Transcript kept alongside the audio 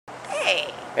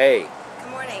Hey.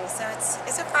 Good morning. So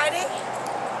is it Friday?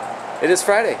 It is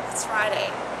Friday. It's Friday.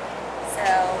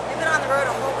 So we've been on the road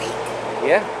a whole week.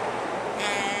 Yeah.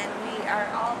 And we are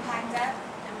all packed up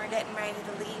and we're getting ready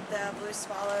to leave the Blue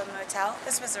Swallow Motel.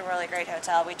 This was a really great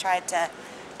hotel. We tried to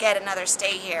get another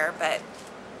stay here, but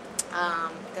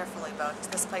they're fully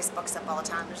booked. This place books up all the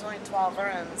time. There's only 12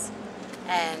 rooms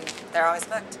and they're always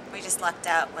booked. We just lucked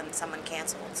out when someone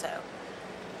canceled. So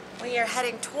we are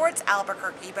heading towards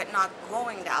Albuquerque, but not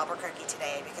going to Albuquerque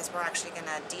today because we're actually going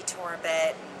to detour a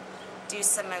bit and do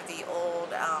some of the old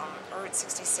Route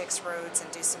 66 roads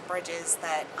and do some bridges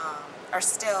that are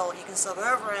still, you can still go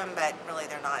over them, but really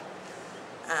they're not,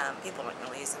 people don't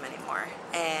really use them anymore.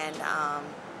 And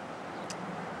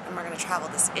we're going to travel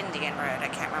this Indian road. I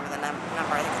can't remember the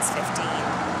number, I think it's 15.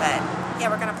 But yeah,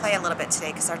 we're going to play a little bit today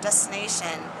because our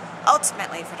destination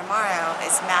ultimately for tomorrow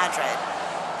is Madrid,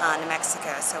 New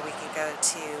Mexico, so we could go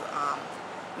to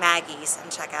Maggie's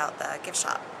and check out the gift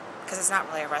shop because it's not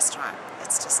really a restaurant,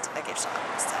 it's just a gift shop.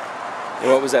 So, and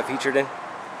what was that featured in?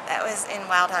 that was in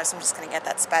Wild Hogs. I'm just going to get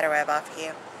that spiderweb off of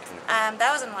you.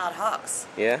 That was in Wild Hogs.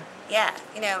 Yeah? Yeah,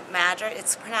 you know, Madrid,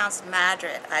 it's pronounced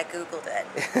Madrid. I Googled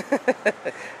it.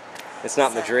 It's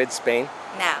not Madrid, Spain?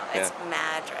 No, it's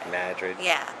Madrid. Madrid.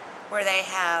 Yeah, where they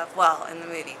have, well, in the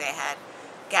movie they had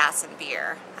gas and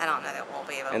beer. I don't know that we'll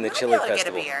be able, And the we'll chili be able to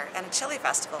festival. get a beer. And a chili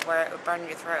festival where it would burn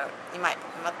your throat. My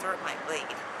throat might bleed.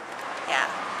 Yeah.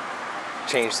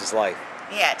 Changed his life.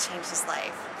 Yeah, it changed his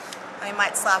life. We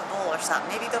might slap a bull or something.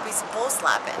 Maybe there'll be some bull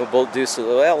slapping. We'll do some,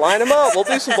 well, line them up. We'll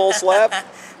do some bull slap.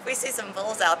 If we see some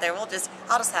bulls out there, I'll just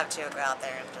have Joe go out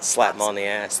there and just Slap him on the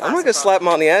ass. slap I'm not some going to bulls. slap him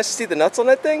on the ass. See the nuts on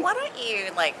that thing? Why don't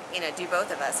you, like, do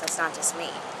both of us? So it's not just me.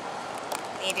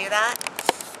 Can you do that?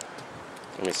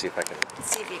 Let me see if I can.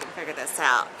 Let's see if you can figure this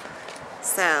out.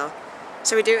 So,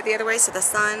 should we do it the other way so the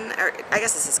sun, or I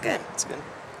guess this is good. Yeah, it's good.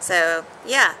 So,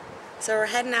 yeah. So we're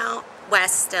heading out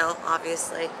west still,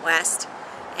 obviously, west.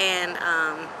 And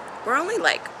we're only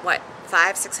like, what,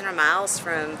 500-600 miles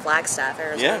from Flagstaff,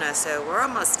 Arizona. Yeah. So we're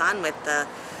almost done with the,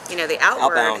 the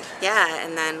outward. Outbound. Yeah,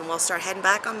 and then we'll start heading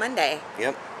back on Monday.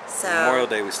 Yep. So, Memorial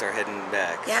Day, we start heading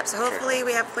back. Yep, so hopefully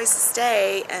we have a place to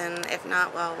stay, and if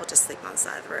not, well, we'll just sleep on the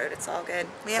side of the road. It's all good.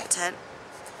 We have a tent.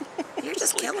 You're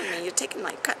just killing me. You're taking,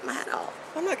 cutting my head off.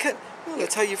 I'm not cutting.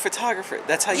 That's how you photographer.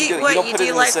 That's how you do it. What, you don't put it in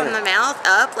the like center. from the mouth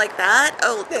up like that?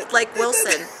 Oh, Yeah. like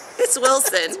Wilson. It's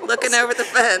Wilson looking over the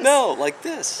fence. No, like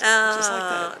this. Oh, Just like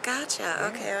that. Gotcha. Yeah.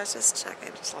 Okay, I was just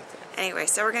checking. Just like that. Anyway,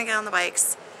 so we're going to get on the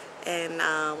bikes, and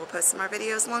we'll post some more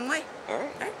videos along the way. All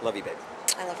right. Love you, baby.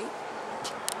 I love you.